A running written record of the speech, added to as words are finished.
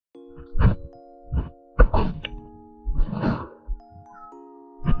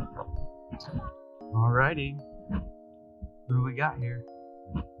Alrighty. What do we got here?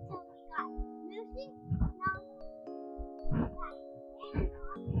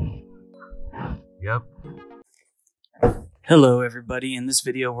 Yep. Hello everybody. In this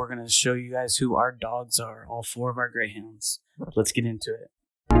video we're going to show you guys who our dogs are, all 4 of our Greyhounds. Let's get into it.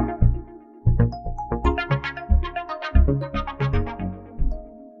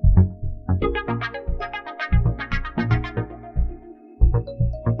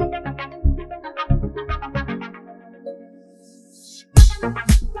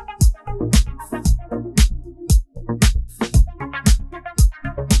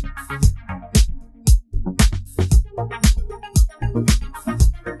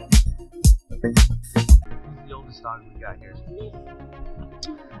 Dog we got here.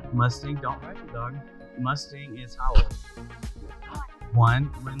 Mustang, don't write the dog. Mustang is how old? 1.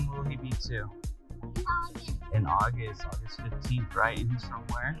 When will he be 2? In August 15th, right? And he's from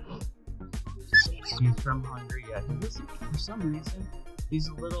where? He's from Hungary. Yeah, he doesn't, for some reason, he's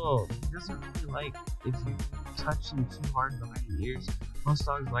a little, he doesn't really like if you touch him too hard behind the ears. Most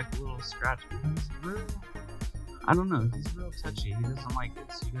dogs like a little scratch, but he's real, I don't know, he's real touchy. He doesn't like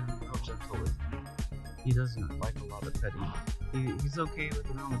it, so you gotta be real gentle with him. He doesn't like a lot of petting. He's okay with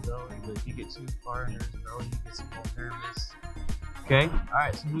it on the belly, but if you get too far under his belly, he gets a little nervous. Okay,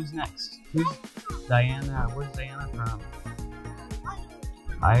 alright, so who's next? Who's Diana? Where's Diana from?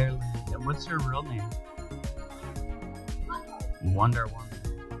 Ireland. And what's her real name? Wonder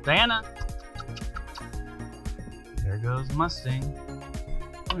Woman. Diana! There goes Mustang.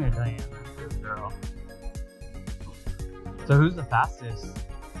 Come here, Diana. Good girl. So who's the fastest?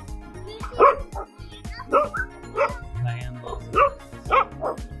 Diana loves it.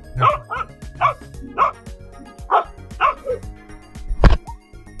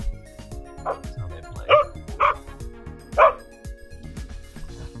 That's how they play.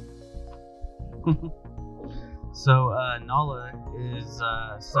 So Nala is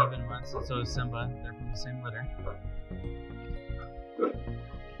 7 months, and so is Simba. They're from the same litter.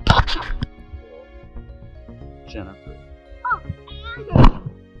 Jennifer.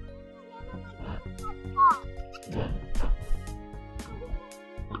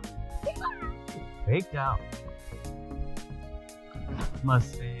 Baked out.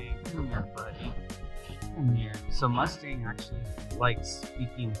 Mustang, come here, buddy. Come here. So Mustang actually likes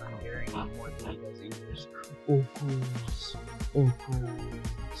speaking Hungarian more than he does English. Oh, cool. Oh, cool.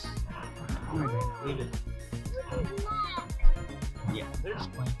 Come here, leave it. Yeah, they're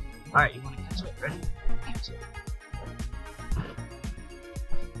just playing. Alright, you want to catch it? Ready? Catch it.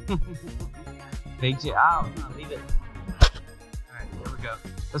 Baked it out. No, leave it. Alright, here we go.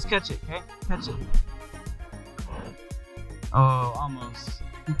 Let's catch it, okay? Catch it. Oh, almost.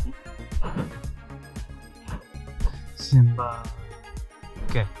 Simba.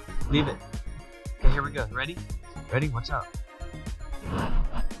 Okay, leave it. Okay, here we go. Ready? Ready? Watch out.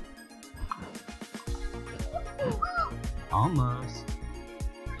 Almost.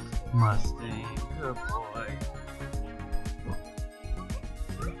 Mustang. Good boy.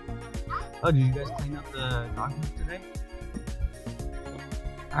 Oh, did you guys clean up the dog poop today?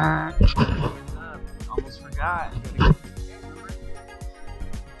 Almost forgot.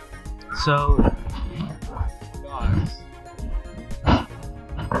 So, dogs.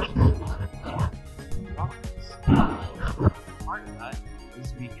 Part of that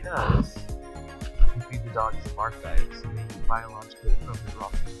is because you feed the dogs a bark diet, so they eat biologically appropriate raw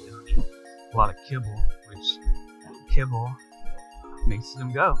food. They don't eat a lot of kibble, which kibble makes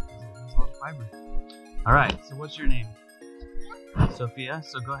them go. There's a lot of fiber. Alright, so what's your name? Sophia.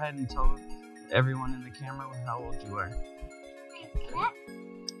 So go ahead and tell everyone in the camera how old you are.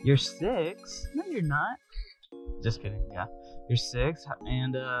 You're 6? No, you're not. Just kidding. Yeah, you're 6.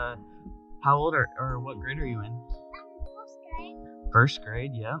 And how old or what grade are you in? First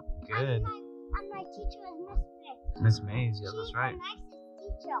grade. Yeah, good. And my teacher is Miss Mays. Yeah, that's right. She's the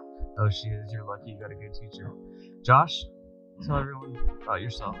nicest teacher. Oh, she is. You're lucky. You got a good teacher. Josh, tell everyone about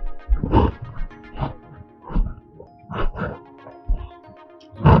yourself.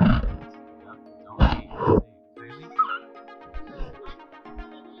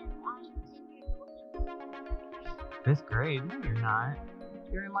 Fifth grade? No, you're not.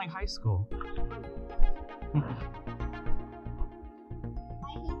 You're in like high school.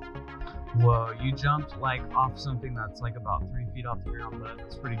 Whoa, you jumped like off something that's like about 3 feet off the ground, but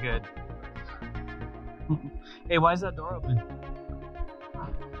that's pretty good. Hey, why is that door open?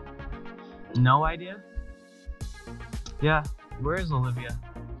 No idea? Yeah, where is Olivia?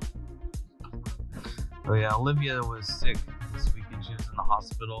 Oh yeah, Olivia was sick this weekend. She was in the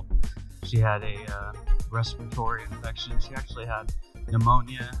hospital. She had a respiratory infection. She actually had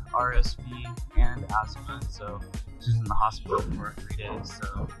pneumonia, RSV, and asthma. So she's in the hospital for 3 days.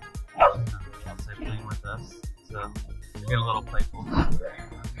 So she's not really outside playing with us. So we're getting a little playful.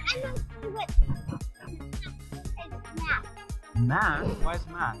 Math? Why is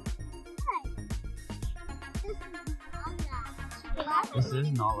math? This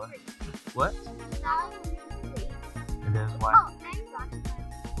is Nala. What? It is why?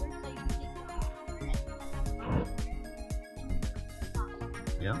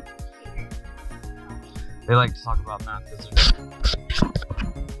 Yeah. They like to talk about math because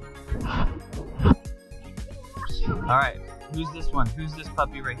Alright, who's this one? Who's this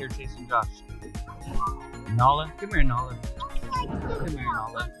puppy right here chasing Josh? Nala? Come here, Nala. Come here,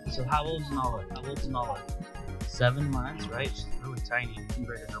 Nala. So how old's Nala? 7 months, right? She's really tiny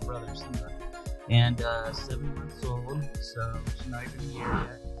compared to her brother Simba. And 7 months old, so she's not even here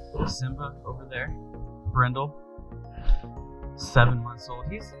yet. Simba over there. Brindle. 7 months old.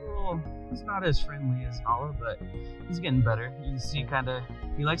 He's not as friendly as Nala, but he's getting better. You can see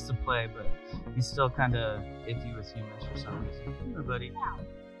he likes to play, but he's still kind of iffy with humans for some reason. Come here, buddy.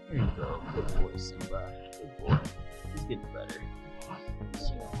 Here you go. Good boy, Simba. Good boy. He's getting better.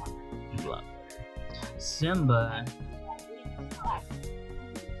 He's a lot better. Simba.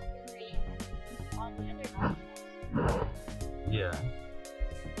 Yeah.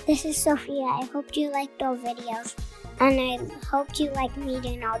 This is Sophia. I hope you liked our videos. And I hope you like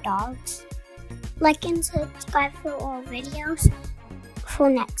meeting our dogs. Like and subscribe for our videos for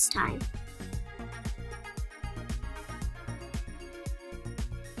next time.